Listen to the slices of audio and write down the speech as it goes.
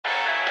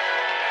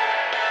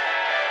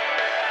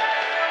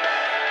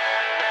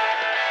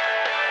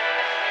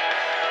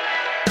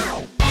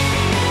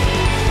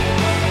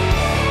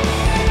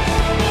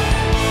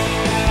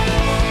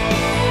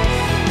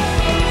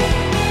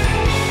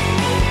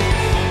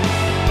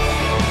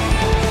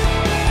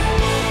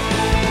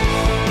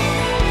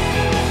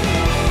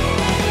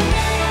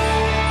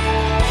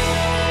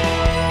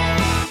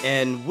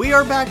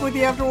are back with the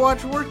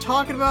Afterwatch. We're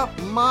talking about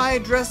My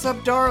Dress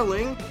Up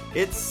Darling.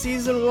 It's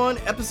Season 1,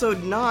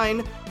 Episode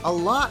 9. A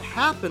lot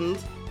happened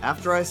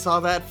after I saw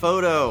that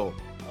photo.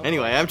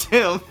 Anyway, I'm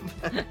Tim.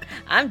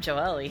 I'm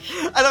Joelle.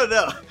 I don't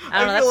know.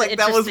 I feel like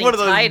that was one of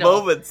those title.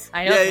 Moments.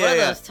 I know, it's one of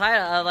those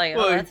titles. I'm like,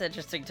 well, that's an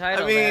interesting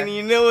title. I mean, there.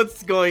 You know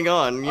what's going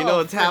on. You know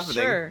what's happening.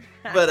 Sure.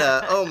 But,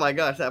 oh my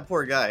gosh, that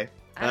poor guy.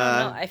 I don't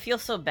know. I feel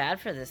so bad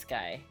for this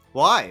guy.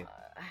 Why?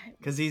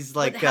 Because he's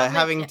like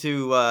having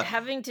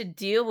to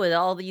deal with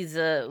all these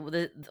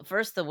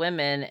first the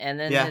women and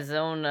then his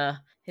own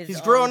he's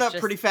growing up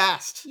pretty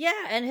fast. Yeah,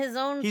 and his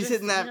own he's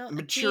hitting that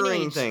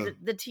maturing thing.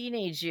 The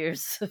teenage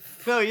years.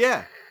 Oh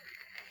yeah.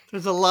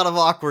 There's a lot of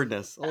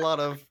awkwardness. A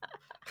lot of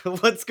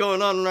what's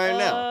going on right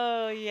now.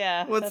 Oh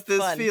yeah. What's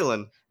this fun.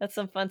 feeling? That's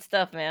some fun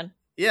stuff, man.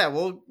 Yeah,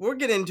 we'll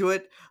get into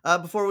it.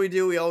 Before we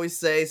do, we always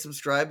say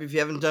subscribe if you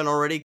haven't done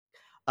already.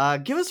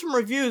 Give us some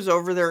reviews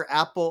over there,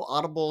 Apple,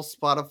 Audible,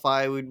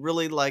 Spotify. We'd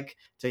really like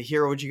to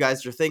hear what you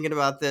guys are thinking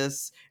about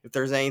this. If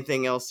there's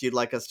anything else you'd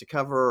like us to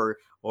cover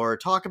or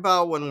talk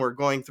about when we're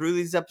going through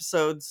these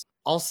episodes.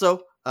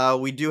 Also,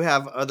 we do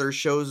have other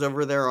shows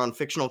over there on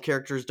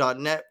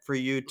fictionalcharacters.net for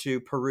you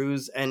to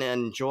peruse and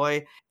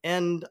enjoy.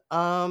 And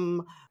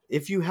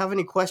if you have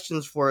any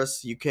questions for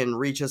us, you can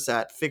reach us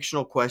at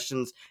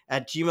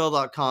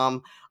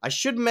fictionalquestions@gmail.com. I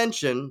should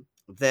mention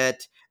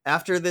that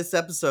after this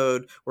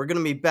episode, we're going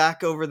to be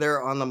back over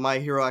there on the My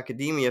Hero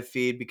Academia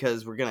feed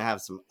because we're going to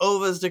have some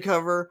OVAs to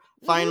cover.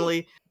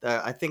 Finally,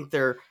 I think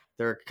they're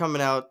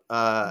coming out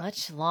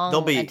much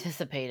long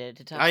anticipated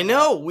to talk I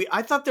know.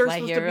 I thought they were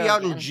supposed to be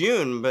out in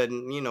June, but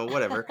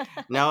whatever.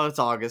 Now it's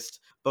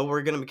August, but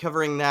we're going to be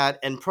covering that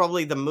and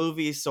probably the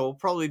movie, so we'll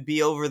probably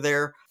be over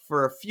there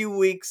for a few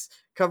weeks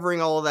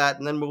covering all of that,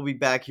 and then we'll be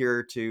back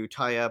here to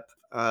tie up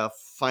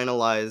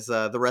finalize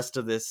the rest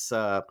of this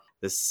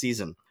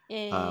season.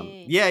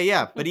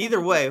 Yeah. But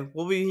either way,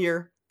 we'll be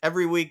here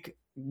every week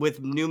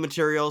with new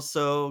material,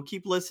 so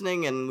keep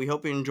listening, and we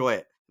hope you enjoy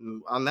it.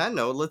 On that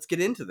note, let's get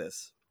into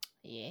this.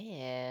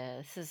 Yeah,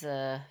 this is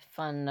a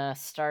fun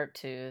start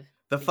to...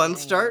 The fun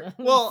start?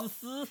 Well,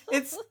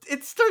 it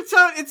starts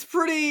out, it's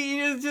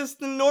pretty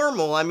just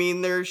normal. I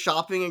mean, they're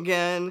shopping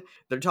again.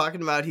 They're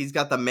talking about he's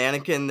got the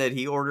mannequin that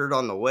he ordered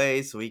on the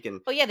way so he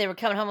can... Oh, yeah, they were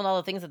coming home with all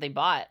the things that they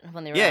bought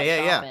when they were out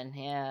shopping.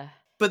 Yeah.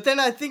 But then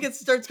I think it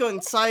starts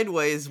going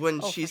sideways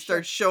when she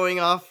starts showing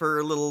off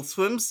her little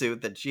swimsuit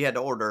that she had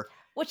to order.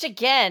 Which,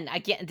 again,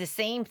 the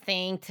same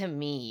thing to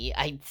me.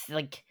 I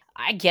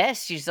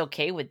guess she's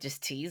okay with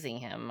just teasing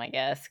him, I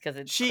guess, because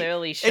it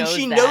clearly shows and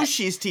she that. knows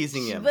she's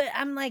teasing him. But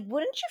I'm like,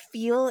 wouldn't you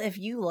feel if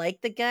you like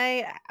the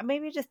guy?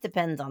 Maybe it just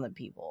depends on the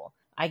people.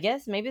 I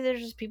guess maybe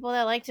there's just people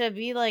that like to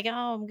be like,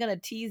 oh, I'm going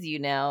to tease you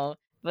now.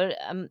 But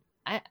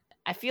I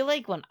feel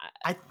like when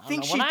I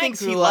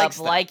grew up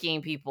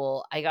liking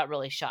people, I got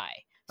really shy.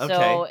 Okay.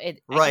 So I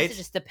guess it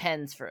just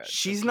depends for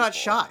She's not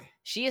shy.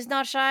 She is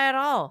not shy at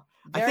all.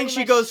 I think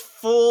she goes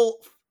full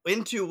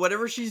into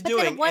whatever she's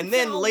doing, and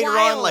then later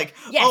on,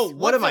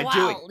 what am I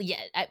doing? Yeah,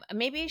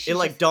 maybe it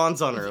like dawns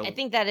on her. I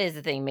think that is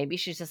the thing. Maybe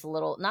she's just a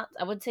little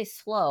I wouldn't say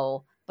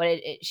slow, but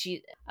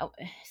she's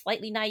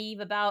slightly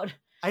naive about.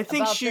 I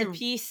think the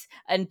piece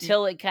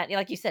until it kind of,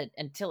 like you said,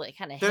 until it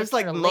kind of hits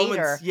her moments,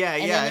 later. Yeah,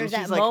 and then there's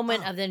that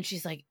moment of then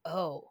she's like,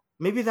 oh.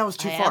 Maybe that was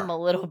too far. That's a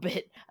little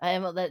embarrassing. I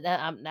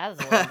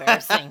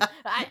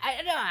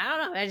don't know.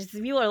 I just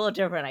people are a little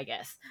different, I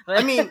guess.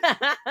 I mean,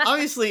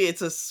 obviously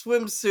it's a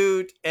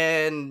swimsuit,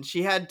 and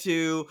she had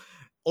to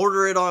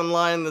order it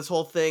online. This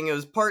whole thing,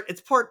 it's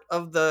part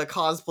of the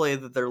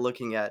cosplay that they're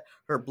looking at,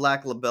 her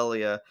Black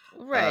Lobelia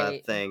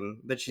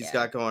thing that she's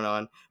got going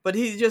on. But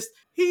he's just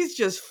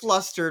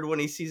flustered when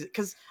he sees it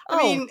because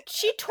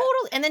she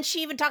totally. And then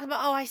she even talked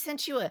about, I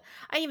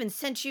even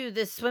sent you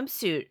this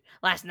swimsuit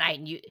last night,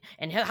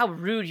 and how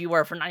rude you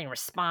were for not even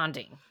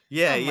responding.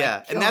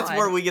 Yeah, and that's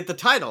where we get the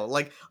title.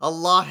 Like, a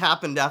lot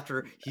happened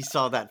after he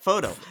saw that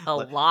photo. A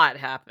lot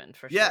happened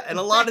for sure. Yeah, and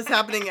a lot is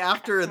happening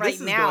after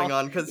this is going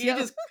on because he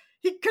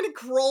kind of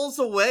crawls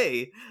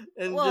away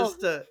and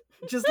just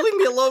leave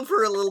me alone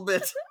for a little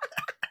bit.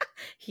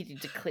 He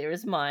needs to clear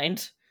his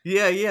mind.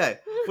 Yeah.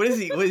 What is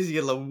he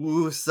gonna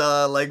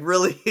woosa? Like,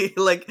 really,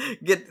 like,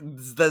 get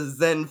the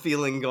Zen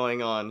feeling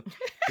going on,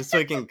 just so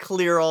he can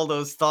clear all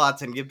those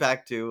thoughts and get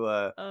back to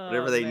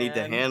whatever they need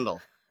to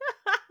handle.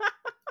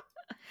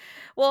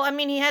 Well, I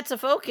mean, he had to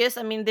focus.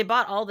 I mean, they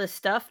bought all this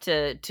stuff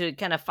to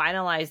kind of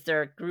finalize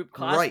their group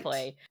cosplay.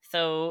 Right.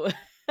 So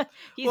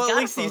at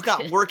least he's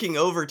not working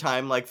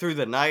overtime like through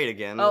the night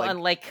again. Oh,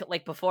 and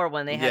like before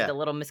when they had the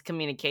little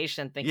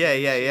miscommunication thinking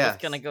he was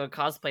going to go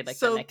cosplay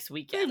the next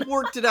weekend. They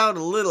worked it out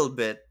a little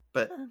bit,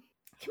 but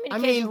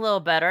communication's a little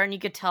better, and you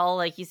could tell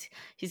like he's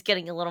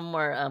getting a little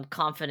more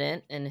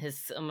confident in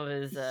some of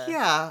his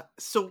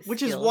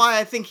which is why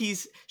I think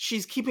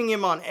she's keeping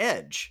him on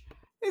edge.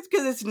 It's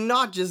because it's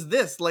not just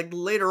this. Like,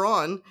 later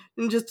on,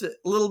 in just a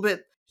little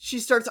bit, she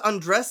starts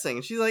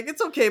undressing. She's like, "It's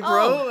okay,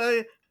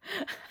 bro."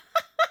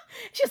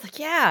 She's like,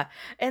 yeah.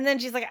 And then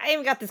she's like, I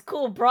even got this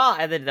cool bra.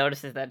 And then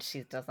notices that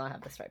she does not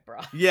have this right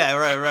bra. Yeah,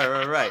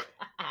 right.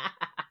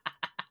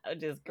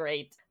 which is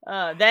great.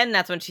 Then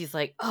that's when she's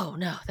like, "Oh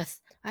no,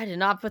 I did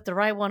not put the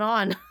right one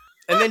on."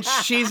 And then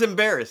she's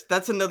embarrassed.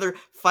 That's another.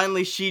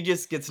 Finally, she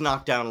just gets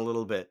knocked down a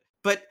little bit.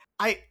 But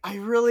I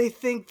really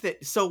think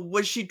that. So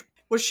was she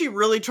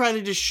really trying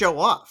to just show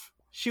off?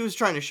 She was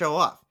trying to show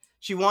off.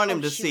 She wanted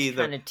him to she was see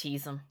trying to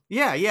tease him.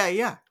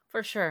 Yeah.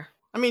 For sure.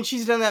 I mean,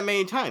 she's done that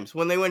many times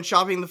when they went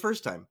shopping the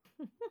first time.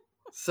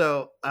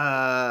 So,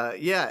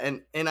 yeah,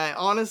 and I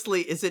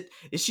honestly, is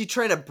she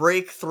trying to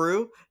break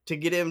through to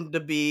get him to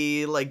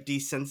be like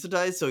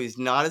desensitized so he's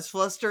not as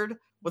flustered?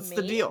 What's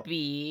the deal?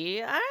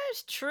 Maybe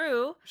it's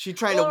true. She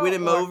trying to win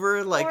him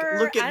over? Like,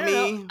 look at I don't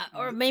know. me.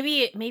 Or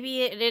maybe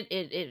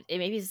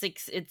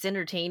it's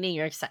entertaining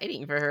or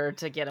exciting for her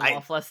to get him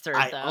all flustered.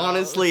 I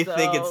honestly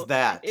think it's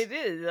that. It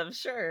is. I'm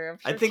sure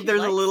I think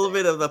there's a little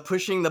bit of the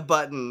pushing the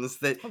buttons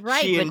that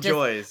she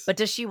enjoys. But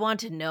does she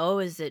want to know?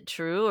 Is it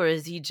true, or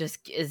is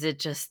it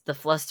just the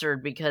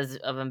flustered because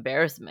of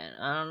embarrassment?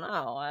 I don't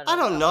know. I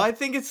don't know. I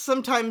think it's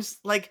sometimes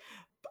like.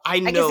 I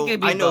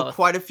know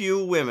quite a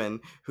few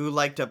women who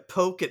like to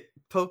poke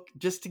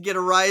just to get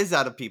a rise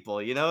out of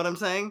people. You know what I'm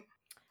saying?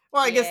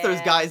 Well, I guess there's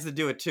guys that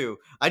do it too.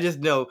 I just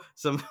know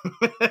some.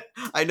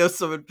 I know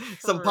some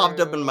popped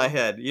up in my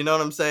head. You know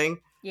what I'm saying?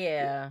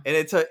 Yeah. And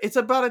it's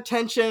about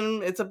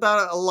attention. It's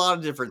about a lot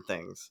of different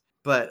things.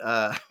 But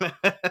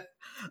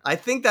I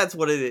think that's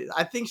what it is.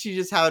 I think she's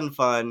just having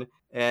fun,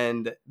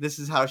 and this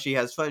is how she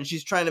has fun.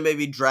 She's trying to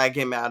maybe drag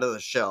him out of the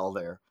shell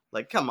there.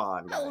 Like, come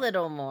on, guy. A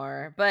little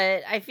more,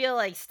 but I feel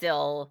like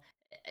still,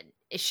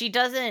 she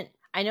doesn't.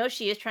 I know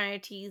she is trying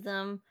to tease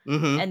him,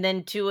 and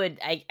then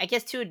I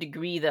guess to a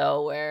degree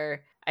though,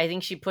 where I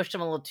think she pushed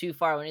him a little too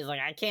far when he's like,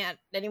 "I can't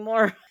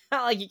anymore."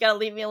 Like, you gotta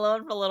leave me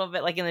alone for a little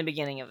bit, like in the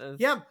beginning of this.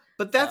 Yeah,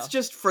 but that's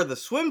just for the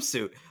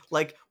swimsuit.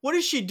 Like, what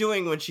is she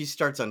doing when she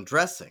starts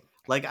undressing?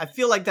 Like, I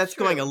feel like that's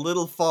going a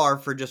little far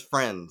for just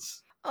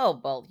friends. Oh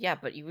well, yeah,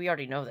 but we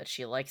already know that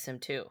she likes him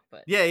too.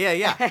 But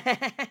yeah.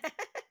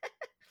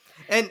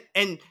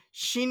 And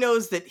she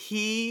knows that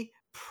he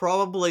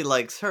probably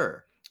likes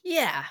her.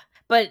 Yeah.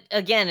 But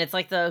again, it's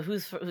like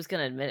who's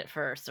gonna admit it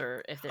first,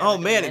 or if they're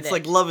it's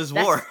like Love is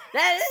War.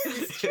 That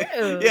is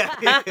true.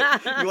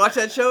 Yeah, you watch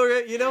that show,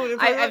 right? You know,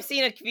 I've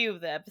seen a few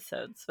of the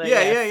episodes. But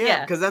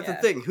yeah. Because that's the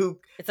thing.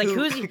 It's like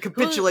who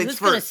capitulates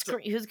first?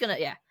 Who's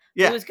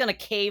gonna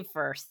cave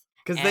first?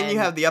 Because then you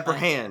have the upper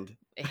hand.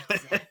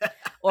 Exactly.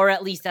 Or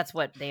at least that's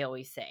what they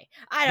always say.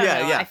 I don't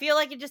know. Yeah. I feel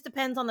like it just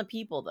depends on the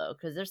people, though,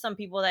 because there's some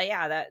people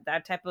that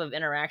that type of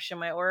interaction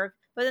might work,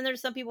 but then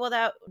there's some people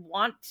that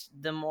want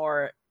the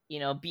more,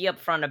 be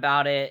upfront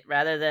about it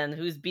rather than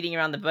who's beating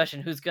around the bush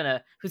and who's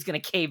gonna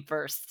cave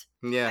first.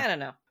 Yeah, I don't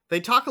know.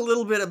 They talk a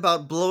little bit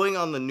about blowing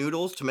on the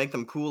noodles to make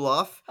them cool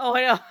off. Oh,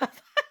 I know.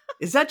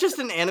 Is that just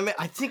an anime?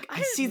 I think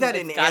I see that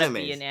in anime. It's gotta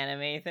be an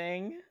anime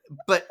thing.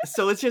 But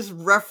so it's just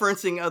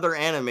referencing other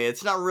anime.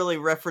 It's not really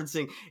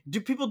referencing. Do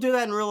people do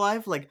that in real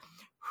life? Like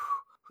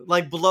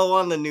blow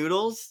on the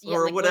noodles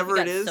or like whatever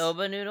it is.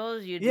 Soba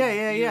noodles.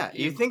 Yeah.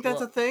 You think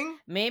that's a thing?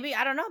 Maybe,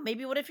 I don't know.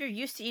 Maybe what if you're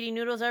used to eating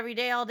noodles every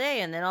day, all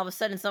day, and then all of a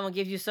sudden someone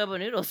gives you soba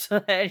noodles,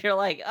 and you're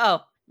like,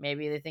 oh,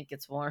 maybe they think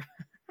it's warm.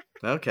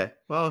 Okay.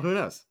 Well, who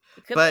knows?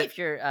 It could be if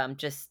you're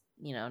just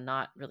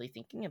not really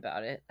thinking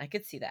about it. I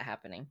could see that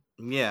happening.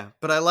 Yeah,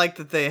 but I like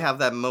that they have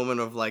that moment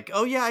of like,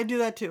 oh yeah, I do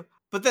that too.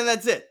 But then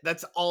that's it.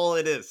 That's all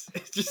it is.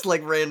 It's just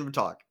like random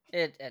talk.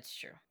 That's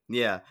true.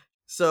 Yeah.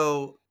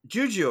 So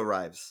Juju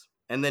arrives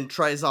and then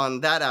tries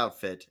on that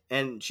outfit,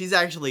 and she's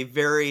actually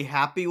very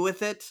happy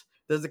with it.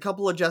 There's a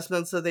couple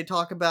adjustments that they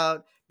talk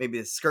about. Maybe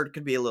the skirt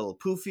could be a little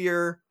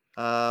poofier.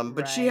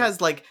 But she has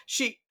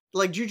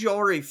Juju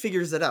already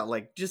figures it out.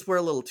 Like, just wear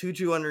a little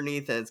tutu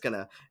underneath, and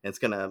it's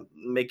gonna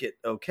make it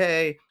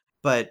okay.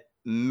 But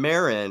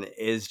Marin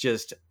is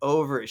just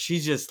over.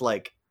 She's just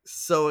like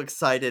so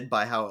excited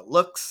by how it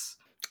looks.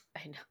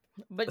 I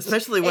know, but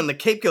especially when the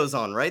cape goes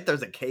on, right?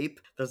 There's a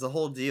cape. There's a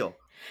whole deal.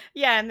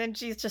 Yeah, and then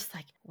she's just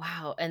like,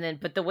 wow. And then,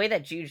 but the way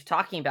that Jude's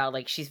talking about,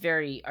 like, she's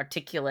very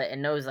articulate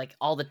and knows, like,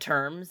 all the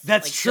terms.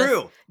 That's like,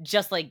 true.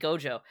 Just like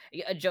Gojo.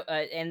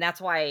 And that's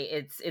why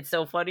it's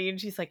so funny.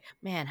 And she's like,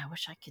 man, I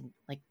wish I could,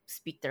 like,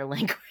 speak their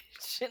language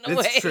in a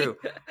way. It's true.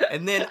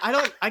 And then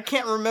I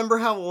can't remember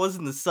how it was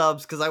in the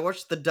subs because I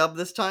watched the dub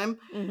this time.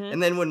 Mm-hmm.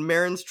 And then when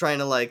Marin's trying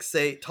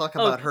to, talk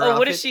about her outfit.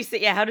 What does she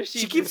say? Yeah, how does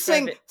she keeps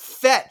saying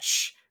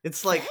fetch.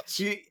 It's like,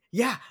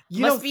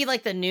 must be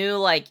like the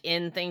new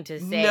in thing to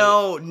say.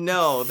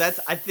 No,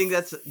 I think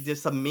that's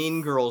just a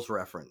Mean Girls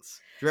reference.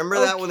 Do you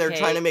remember that when they're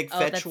trying to make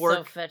fetch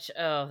work?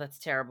 That's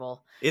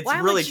terrible. It's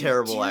really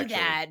terrible, do actually.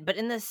 That? But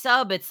in the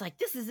sub, it's like,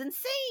 this is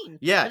insane.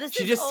 Yeah,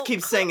 she just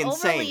keeps saying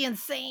insane. Overly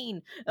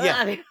insane.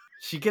 Yeah,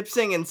 she kept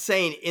saying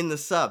insane in the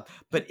sub,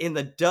 but in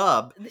the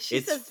dub,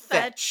 it's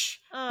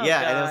fetch. Oh,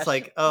 yeah, gosh. And it's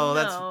like,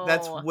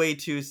 that's way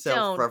too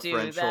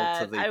self-referential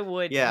to the. I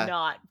would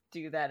not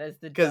do that as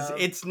the dub. Because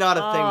it's not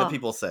a thing that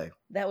people say.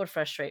 That would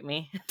frustrate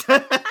me.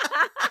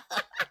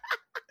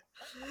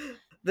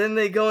 Then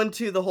they go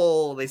into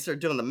they start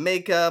doing the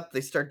makeup,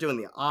 they start doing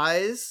the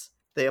eyes,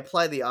 they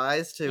apply the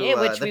eyes to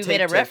which we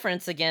made a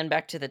reference again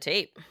back to the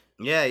tape.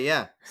 Yeah,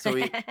 yeah. So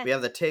we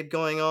have the tape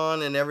going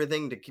on and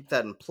everything to keep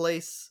that in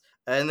place.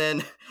 And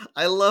then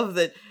I love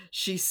that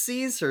she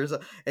sees her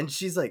and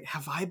she's like,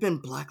 "Have I been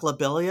Black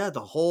Lobelia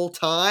the whole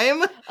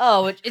time?"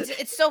 Oh,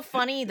 it's so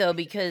funny though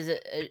because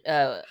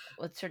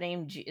what's her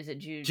name? Is it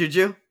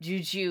Juju.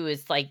 Juju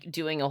is like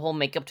doing a whole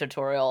makeup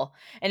tutorial,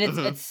 and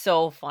Hmm. it's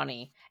so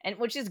funny, and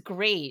which is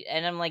great.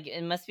 And I'm like,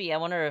 it must be. I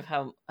wonder if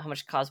how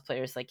much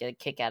cosplayers like get a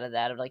kick out of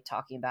that, of like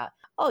talking about,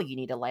 oh, you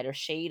need a lighter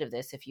shade of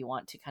this if you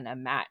want to kind of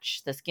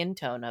match the skin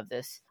tone of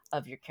this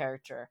of your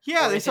character,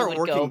 Yeah, or they if it start would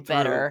go working through.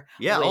 better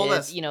Yeah, all that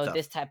with stuff.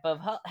 this type of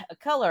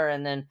color,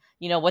 and then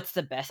what's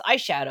the best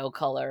eyeshadow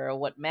color or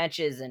what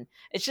matches, and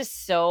it's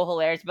just so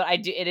hilarious. But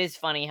it is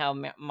funny how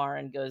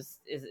Marin is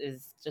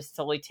just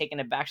totally taken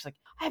aback. She's like,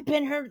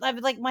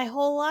 I've like my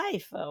whole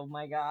life. Oh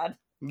my god.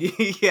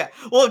 Yeah.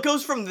 Well, it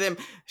goes from them.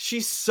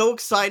 She's so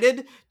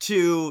excited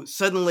to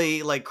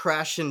suddenly like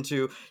crash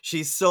into.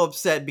 She's so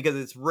upset because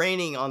it's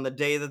raining on the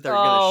day that they're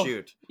gonna Oh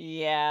shoot.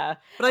 yeah,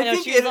 But I I know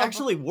think she was it all.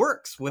 actually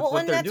works with Well, what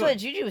and they're that's what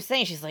doing. Juju was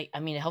saying. She's like, I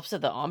mean, it helps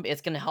with the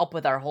it's going to help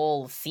with our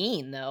whole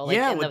scene, though. Like,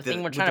 Yeah, in the thing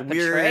we're with trying the to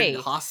weird portray,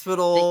 the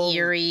hospital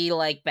eerie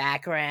like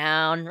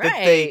background, that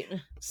they right?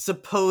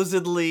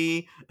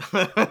 supposedly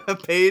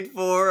paid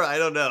for. I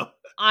don't know.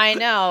 I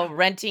know,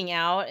 renting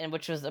out, and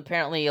which was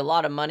apparently a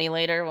lot of money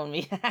later when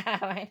we.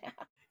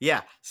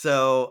 Yeah,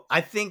 so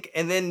I think,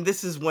 and then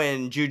this is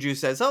when Juju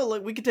says, "Oh,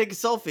 look, we could take a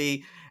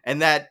selfie,"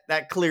 and that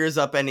clears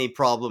up any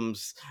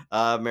problems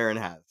Marin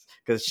has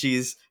because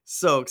she's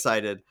so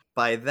excited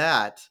by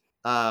that.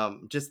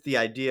 Just the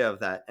idea of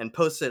that, and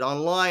posts it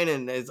online,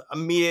 and is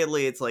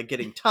immediately it's like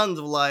getting tons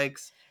of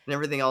likes and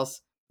everything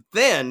else.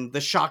 Then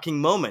the shocking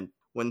moment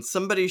when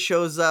somebody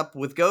shows up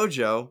with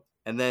Gojo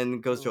and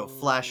then goes to a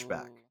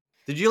flashback. Ooh.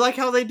 Did you like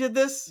how they did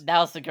this? That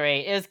was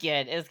great. It was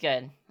good. It was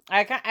good.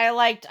 I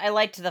liked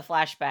the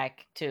flashback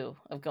too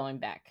of going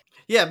back.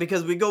 Yeah,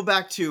 because we go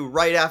back to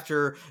right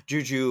after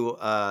Juju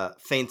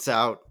faints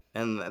out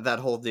and that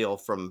whole deal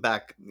from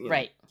back,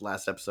 Right.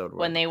 last episode or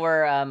When whatever. they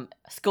were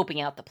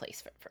scoping out the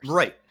place first.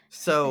 Right.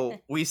 So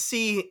we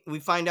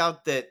find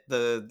out that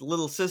the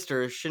little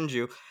sister,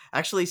 Shinju,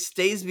 actually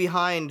stays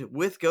behind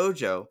with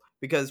Gojo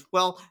because,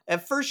 well,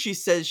 at first she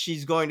says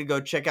she's going to go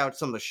check out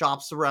some of the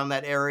shops around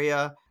that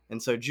area.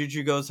 And so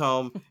Juju goes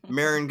home,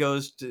 Marin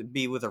goes to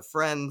be with her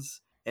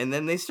friends, and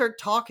then they start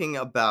talking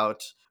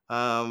about,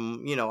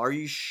 are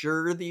you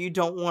sure that you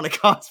don't want to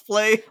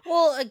cosplay?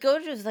 Well,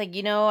 Gojo's like,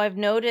 I've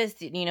noticed,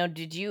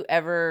 did you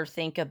ever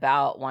think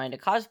about wanting to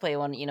cosplay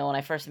when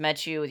I first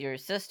met you with your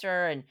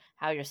sister and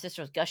how your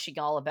sister was gushing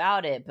all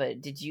about it,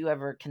 but did you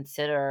ever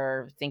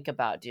think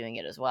about doing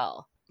it as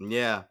well?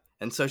 Yeah.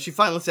 And so she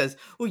finally says,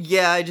 "Well,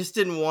 yeah, I just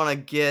didn't want to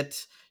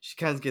get." She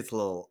kind of gets a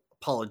little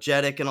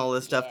apologetic and all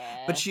this stuff.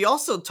 But Yeah. she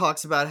also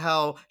talks about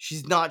how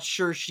she's not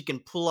sure she can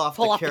pull off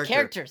the Pull off the character.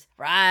 characters.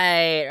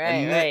 Right,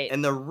 right, right.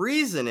 And the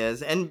reason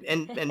is and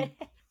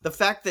the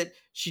fact that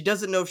she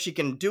doesn't know if she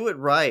can do it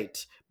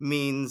right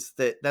means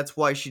that that's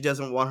why she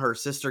doesn't want her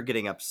sister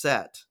getting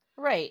upset.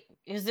 Right.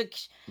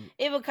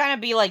 It would kind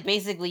of be like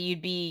basically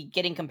you'd be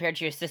getting compared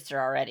to your sister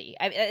already.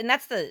 And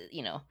that's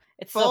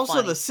it's But so also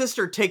the funny.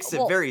 sister takes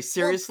it very Well,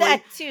 seriously.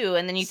 that too.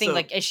 And then you think So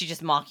like, is she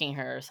just mocking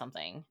her or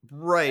something?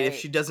 right, if Right.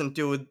 she doesn't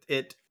do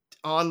it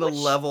on the Which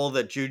level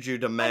that Juju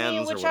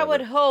demands or which I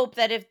would whatever. hope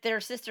that if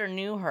their sister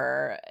knew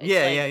her, it's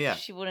Yeah, yeah, like yeah.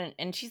 she wouldn't.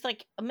 And she's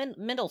like a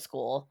middle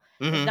school.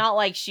 It's Mhm. not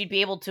like she'd be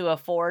able to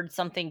afford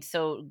something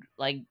so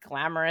like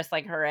glamorous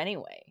like her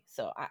anyway.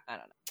 So I don't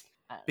know.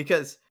 I don't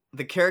Because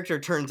the character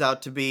turns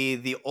out to be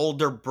the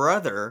older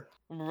brother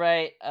know.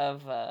 Right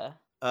of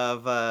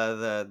of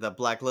the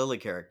Black Lily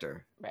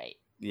character. right.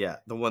 Yeah,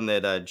 the one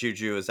that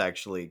Juju is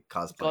actually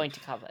cosplaying. Going to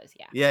Cowboys,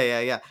 yeah. Yeah, yeah,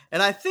 yeah.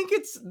 And I think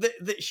it's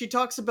she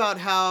talks about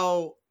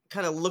how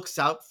kind of looks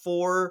out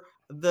for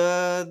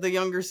the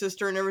younger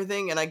sister and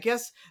everything. And I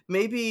guess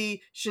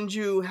maybe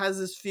Shinju has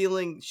this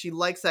feeling she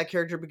likes that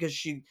character because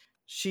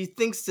she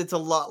thinks it's a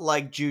lot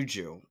like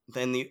Juju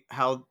and the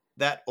how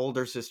that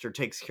older sister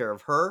takes care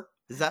of her.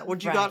 Is that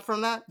what you got Right.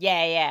 from that?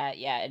 Yeah, yeah,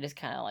 yeah. It is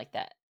kind of like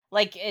that.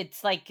 Like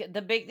it's like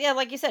the big yeah,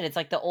 like you said, it's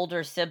like the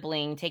older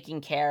sibling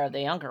taking care of the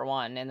younger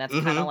one, and that's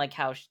kind of Mm-hmm. like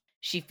how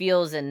she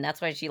feels, and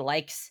that's why she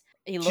likes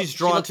She's she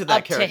drawn looks to that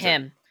up to character.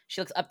 him. She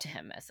looks up to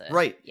him as a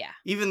Right. yeah.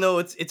 Even though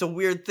it's a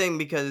weird thing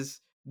because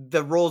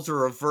the roles are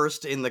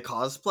reversed in the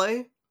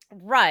cosplay,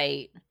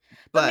 Right.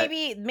 But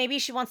but maybe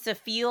she wants to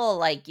feel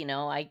like,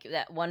 like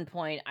at one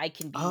point I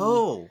can be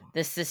oh,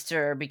 the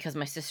sister because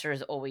my sister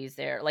is always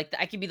there. Like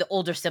I can be the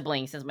older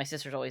sibling since my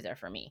sister's always there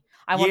for me.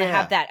 I want to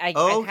have yeah. that. I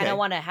Oh, kind of okay.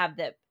 want to have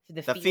the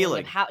That feeling of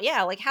feeling. how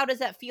yeah, like how does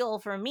that feel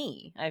for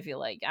me? I feel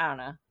like I don't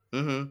know.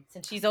 Mhm.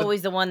 Since she's But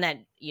always the one that,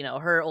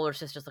 her older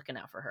sister's looking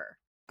out for her.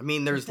 I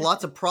mean there's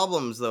lots of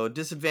problems though.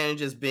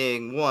 Disadvantages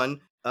being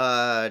one,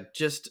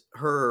 just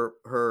her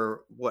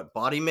what,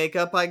 body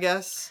makeup, I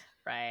guess?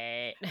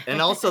 Right. And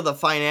also the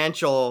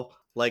financial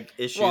like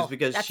issues Well,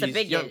 because that's a she's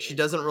big young. She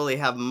doesn't really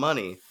have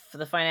money. for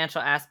the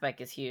financial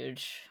aspect is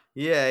huge.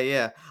 Yeah,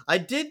 yeah. I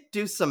did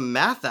do some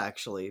math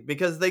actually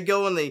because they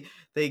go and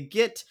they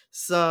get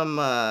some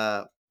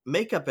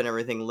makeup and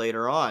everything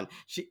later on.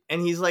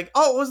 And he's like,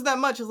 "Oh, it wasn't that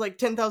much. It's like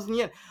 10,000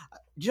 yen."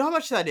 Do you know how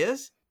much that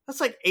is? That's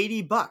like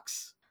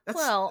 $80.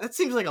 Well, That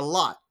seems like a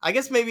lot. I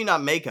guess maybe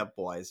not makeup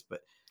wise,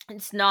 but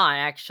it's not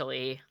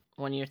actually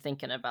when you're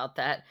thinking about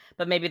that,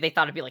 but maybe they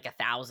thought it'd be like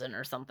 1,000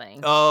 or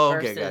something oh,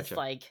 okay, versus gotcha.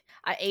 like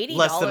 $80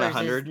 Less than is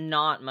 100.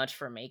 not much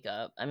for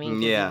makeup. I mean,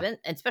 because Yeah. even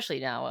especially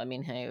now, I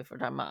mean, hey, if we're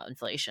talking about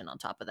inflation on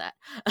top of that,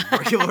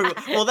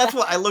 Well, that's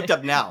what I looked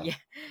up now, yeah,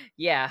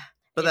 yeah,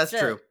 but it's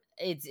that's true.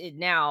 it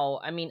now.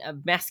 I mean, a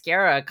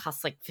mascara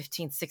costs like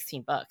 15,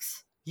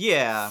 $16.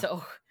 Yeah,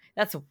 So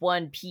that's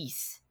one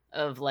piece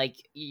of like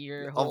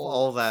your of whole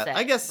all that. I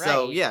set, guess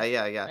so. right? Yeah,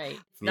 yeah, yeah. Right.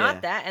 It's not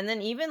Yeah. that. And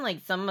then even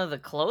like some of the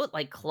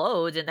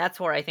clothes, and that's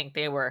where I think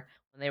they were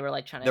when they were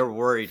like trying to They're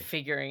worried.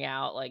 figuring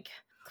out like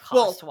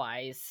Well, cost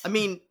wise. I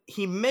mean,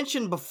 he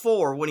mentioned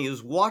before when he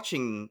was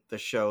watching the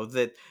show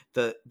that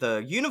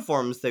the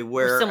uniforms they Were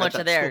wear similar at to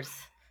that school, theirs.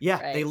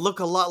 yeah, they Right. look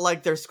a lot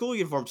like their school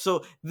uniforms.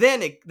 So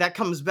then that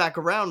comes back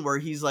around where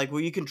he's like,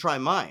 "Well, you can try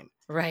mine."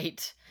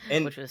 Right.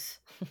 And Which was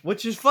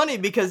which is funny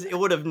because it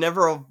would have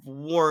never have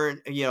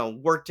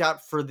worked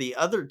out for the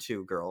other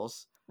two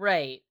girls.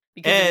 right.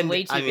 Because it'd be And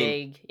way I too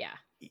mean, big. Yeah.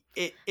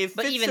 it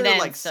But fits even her then,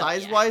 like so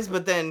size yeah. wise,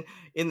 but then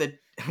in the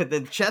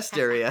the chest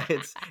area,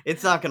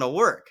 it's not gonna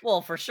work.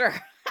 Well, for sure.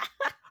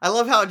 I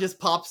love how it just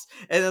pops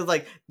and then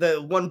like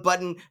the one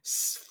button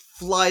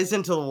flies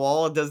into the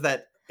wall and does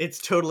that. It's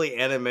totally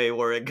anime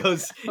where it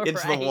goes into the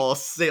Right. wall,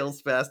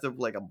 sails past him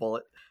like a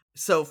bullet.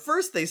 So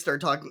first they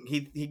start talking.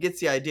 He gets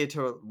the idea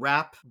to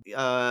wrap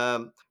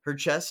her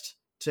chest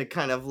to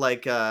kind of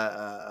like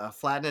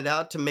flatten it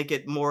out to make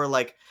it more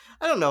like,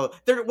 I don't know.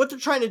 What they're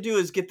trying to do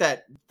is get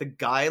the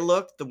guy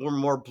look, the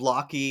more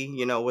blocky,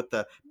 with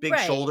the big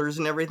Right. shoulders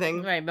and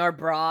everything. Right. More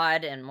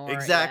broad and more, yeah.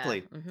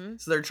 Exactly. Mm-hmm.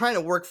 So they're trying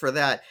to work for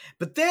that.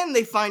 But then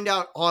they find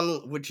out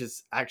which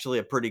is actually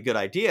a pretty good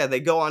idea. They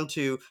go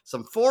onto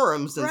some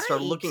forums and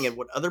start looking Right. at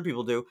what other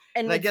people do.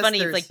 And And I it's guess funny,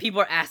 it's like there's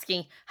people are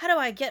asking, "How do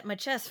I get my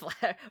chest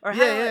flat?" Or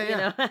 "How yeah, do I,"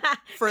 yeah, yeah.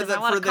 For because I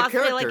want for to the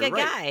cosplay like character, a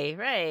right. guy,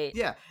 right?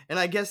 Yeah. And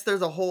I guess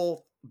there's a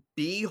whole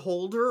bee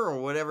holder or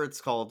whatever it's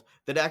called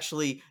that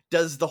actually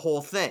does the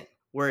whole thing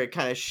where it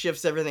kind of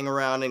shifts everything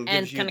around and gives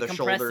And you kind of the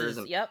shoulders compresses.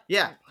 and Yep.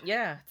 yeah.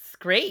 Yeah, it's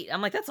great.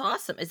 I'm like, that's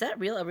awesome. Is that a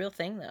real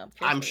thing though? I'm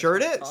curious I'm sure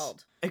it what it's is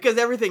called. because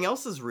everything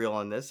else is real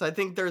on this. I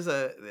think there's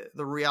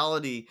the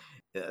reality.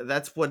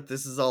 That's what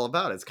this is all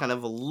about. It's kind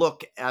of a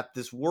look at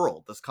this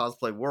world, this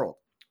cosplay world.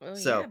 Oh yeah,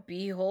 So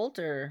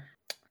beholder.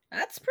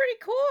 That's pretty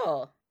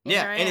cool. And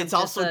yeah, here I and am it's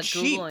just also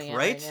cheap, googling it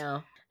right right?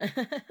 now.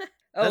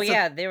 Oh That's a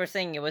yeah, they were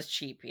saying it was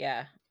cheap.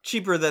 Yeah,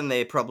 cheaper than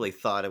they probably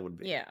thought it would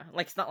be. yeah.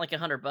 Like it's not like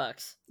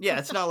 $100. Yeah,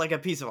 it's not like a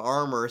piece of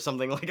armor or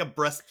something like a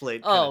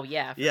breastplate kind of. Oh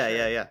yeah, for Yeah, yeah,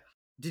 sure. yeah.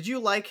 Did you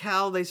like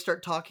how they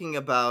start talking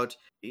about,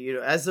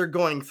 as they're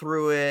going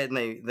through it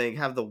and they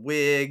have the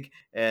wig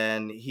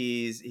and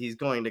he's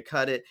going to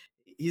cut it.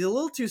 He's a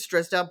little too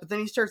stressed out, but then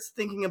he starts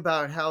thinking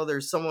about how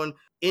there's someone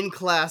in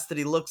class that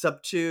he looks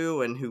up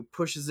to and who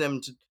pushes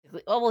him to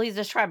Oh well, he's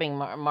describing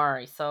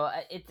Mari, so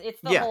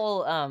it's the yeah.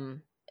 whole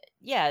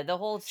yeah, the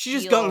whole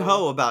She's just gung spiel.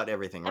 ho about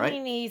everything, I right?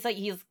 mean,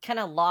 he's kind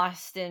of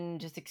lost in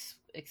just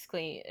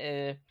explain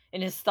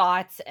in his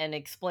thoughts and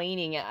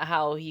explaining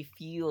how he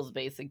feels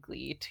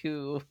basically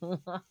to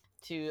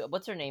to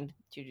what's her name,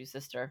 Juju's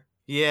sister.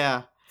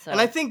 Yeah. And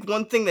I So think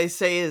one thing they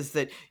say is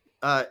that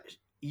uh,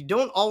 you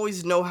don't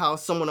always know how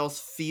someone else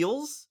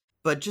feels,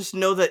 but just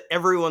know that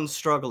everyone's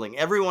struggling.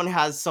 Everyone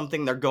has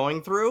something they're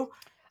going through.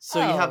 So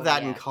you have oh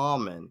that in yeah,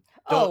 common.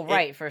 Don't oh it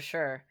right, for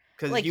sure.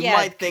 because Like you yeah,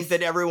 might think because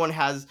that everyone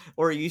has,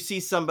 or you see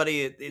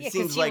somebody, it yeah, because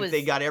seems he like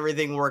they was got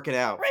everything working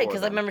out right, for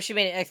because I them. remember she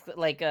made an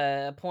like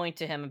a point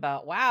to him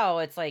about, wow,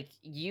 it's like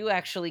you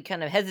actually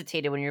kind of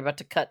hesitated when you're about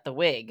to cut the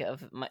wig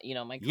of my,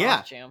 my Yeah.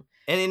 costume,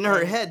 And in her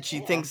and head, she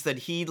yeah, thinks that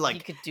he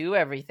could do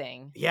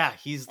everything. yeah,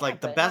 he's Yeah,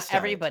 like the but not best at it.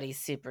 everybody's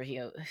super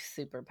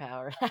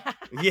powered.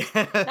 Yeah.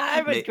 Not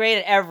everybody's great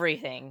at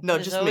everything. No,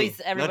 There's just me. always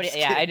No, everybody. just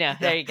Yeah, I kidding. know. No,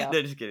 There you go.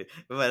 no, just kidding.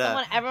 But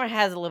Everyone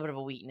has a little bit of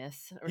a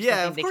weakness or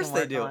yeah, something of they course can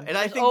they work do, on. and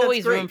I There's think that's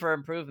always room great. for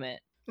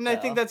improvement. And I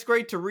think So that's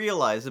great to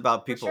realize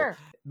about for people sure,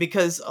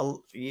 because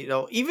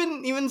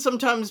even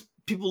sometimes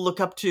people look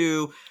up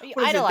to you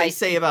what is it they idolize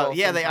say about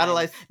people they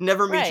idolize sometimes,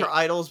 never meet your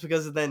right? idols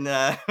because then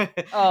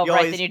Oh, you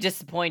right. Then always you're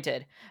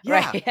disappointed,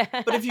 yeah. right?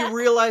 But if you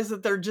realize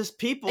that they're just A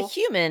people,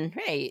 human,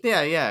 right?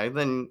 yeah,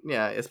 then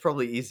yeah, it's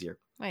probably easier.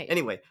 Right.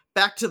 Anyway,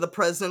 back to the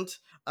present.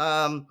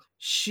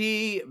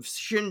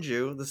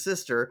 Shinju, the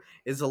sister,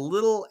 is a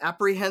little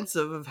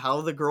apprehensive of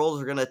how the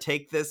girls are gonna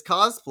take this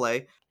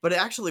cosplay, but it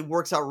actually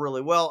works out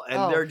really well, and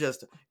Oh, they're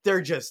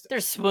just they're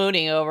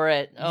swooning over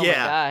it. Oh my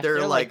yeah, gosh, they're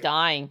they're like like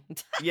dying.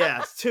 yeah,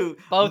 it's too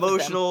Both of them.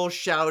 emotional,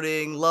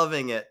 shouting,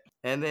 loving it.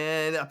 And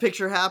then a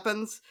picture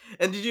happens.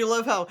 And did you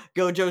love how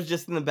Gojo's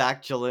just in the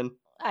back chilling?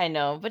 I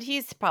know, but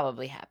he's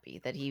probably happy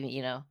that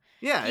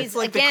Yeah, it's he's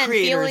like the again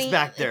creators feeling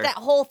back there. that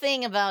whole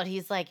thing about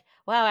he's like,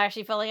 wow, I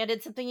actually felt like I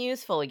did something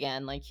useful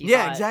again. Like he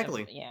Yeah, thought,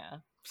 exactly. yeah.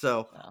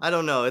 So So I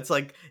don't know. It's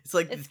like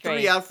the it's three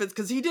great. outfits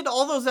because he did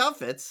all those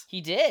outfits.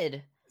 He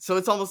did. So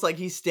it's almost like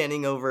he's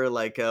standing over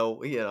like, this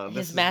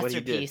His is what he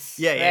did. masterpiece,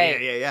 Yeah, yeah, yeah,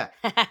 right? yeah,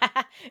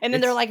 yeah. And then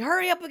they're It's like,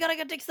 "Hurry up, we gotta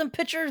go take some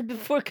pictures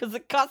before because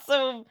it costs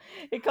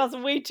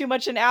way too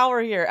much an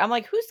hour here." I'm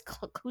like, who's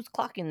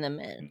clocking them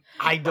in?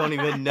 I don't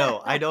even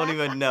know. I don't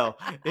even know.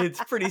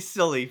 It's pretty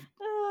silly.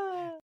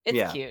 It's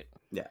Yeah. cute.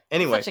 Yeah. It's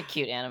Anyway, such a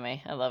cute anime.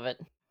 I love it.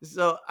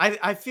 so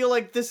I feel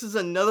like this is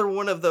another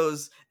one of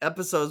those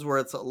episodes where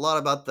it's a lot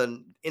about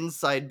the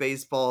inside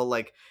baseball,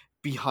 like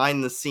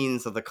behind the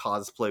scenes of the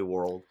cosplay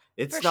world.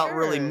 For It's not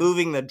really sure.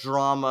 moving the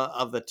drama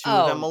of the two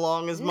of them Oh,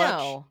 along as much.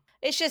 no.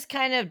 It's just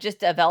kind of just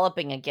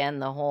developing again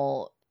the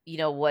whole,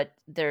 what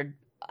they're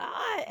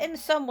in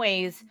some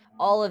ways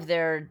all of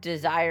their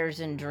desires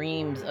and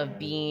dreams of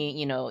being,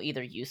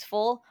 either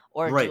useful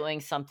or Right.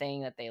 doing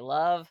something that they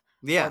love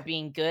or Yeah.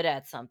 being good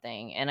at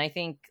something. And I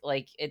think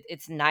like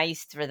it's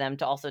nice for them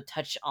to also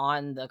touch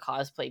on the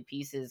cosplay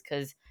pieces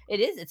because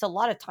it's a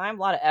lot of time,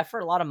 a lot of effort,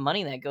 a lot of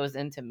money that goes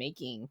into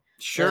making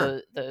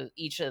Sure. the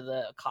each of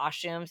the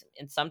costumes.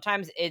 And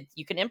sometimes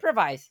you can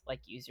improvise, like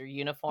use your Yeah.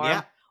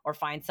 uniform or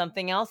find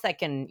something else that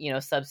can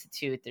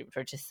substitute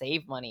for to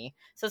save money.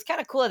 So it's kind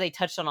of cool that they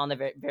touched on the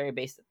very, very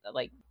basic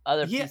like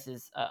other Yeah.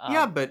 pieces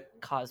Yeah, but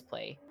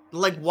cosplay.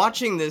 like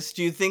watching this,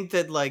 do you think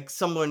that like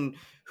someone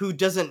who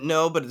doesn't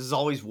know but has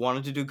always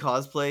wanted to do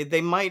cosplay,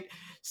 they might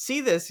see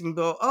this and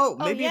go, "Oh,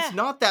 Oh maybe it's yeah.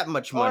 not that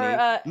much Or money.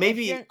 if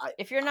Maybe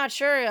you're not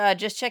sure,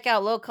 just check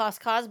out Low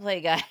Cost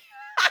Cosplay Guy.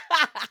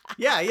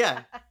 yeah,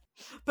 yeah."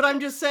 But I'm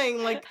just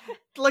saying, like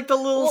the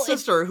little Well, it's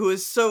sister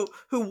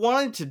who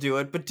wanted to do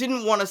it, but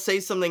didn't want to say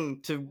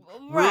something to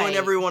ruin right,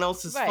 everyone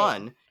else's right.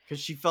 fun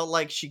because she felt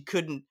like she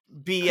couldn't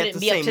be at Couldn't the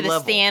be up to same the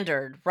level.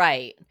 standard,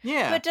 right? But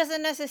Yeah, it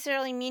doesn't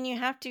necessarily mean you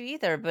have to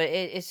either. But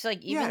it's like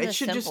yeah, even it the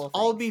should just simple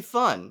all things. be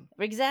fun.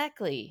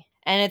 Exactly.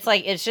 And it's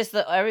like it's just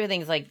that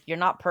everything's like you're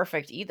not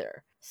perfect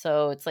either.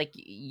 So it's like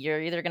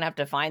you're either gonna have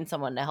to find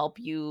someone to help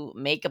you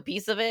make a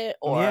piece of it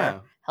or Yeah,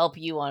 help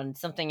you on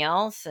something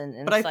else.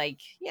 And but it's I like,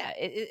 yeah,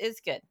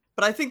 it's good.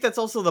 but I think that's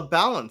also the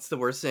balance that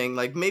we're seeing.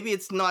 Like maybe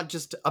it's not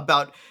just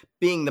about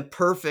being the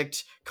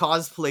perfect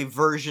cosplay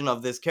version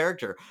of this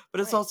character,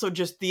 but it's Right. also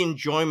just the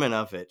enjoyment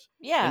of it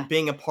Yeah. and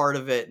being a part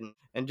of it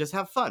and just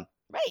have fun.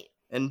 Right.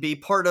 And be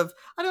part of,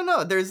 I don't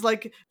know, there's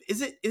like,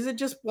 is it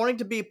just wanting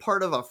to be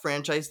part of a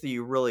franchise that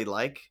you really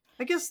like?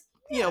 I guess,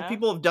 Yeah.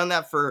 people have done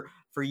that for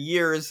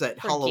years at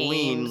For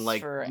Halloween, games,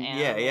 like for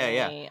yeah, yeah,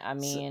 yeah. anime, I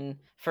So, mean,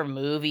 for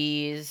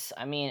movies,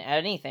 I mean,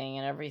 anything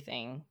and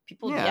everything.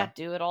 People, yeah, yeah.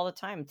 do it all the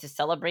time to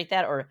celebrate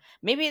that, or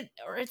maybe,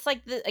 or it's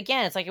like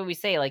again, it's like what we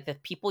say, like the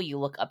people you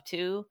look up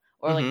to,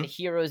 or like the Mhm.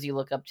 heroes you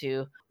look up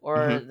to, or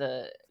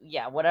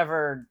Mhm.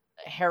 whatever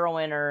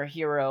heroine or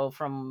hero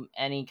from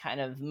any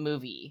kind of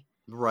movie.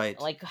 Right.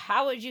 Like,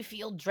 how would you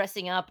feel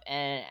dressing up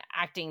and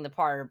acting the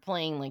part or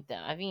playing like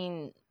them? I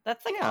mean,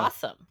 that's like Yeah.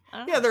 awesome. I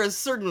don't Yeah, know. there's a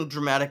certain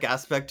dramatic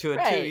aspect to it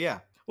too. Right. Yeah.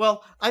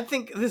 Well, I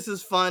think this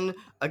is fun.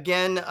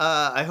 Again,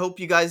 I hope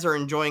you guys are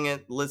enjoying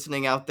it,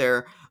 listening out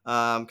there,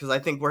 because I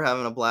think we're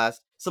having a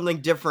blast.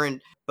 Something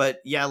different, but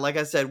yeah, like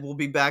I said, we'll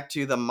be back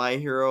to the My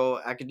Hero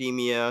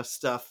Academia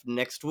stuff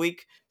next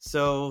week.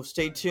 So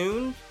stay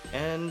tuned,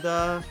 and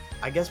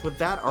I guess with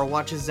that, our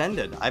watch is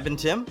ended. I've been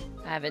Tim.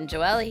 I've been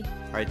Joelle.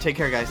 All right, take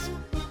care, guys.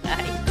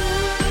 Bye.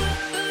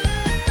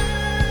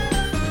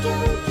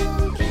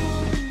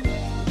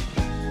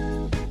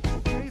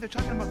 Okay, they're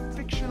talking about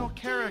fictional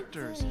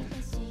characters.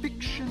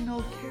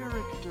 Fictional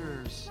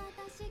characters.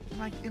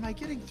 Am I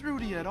getting through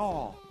to you at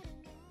all?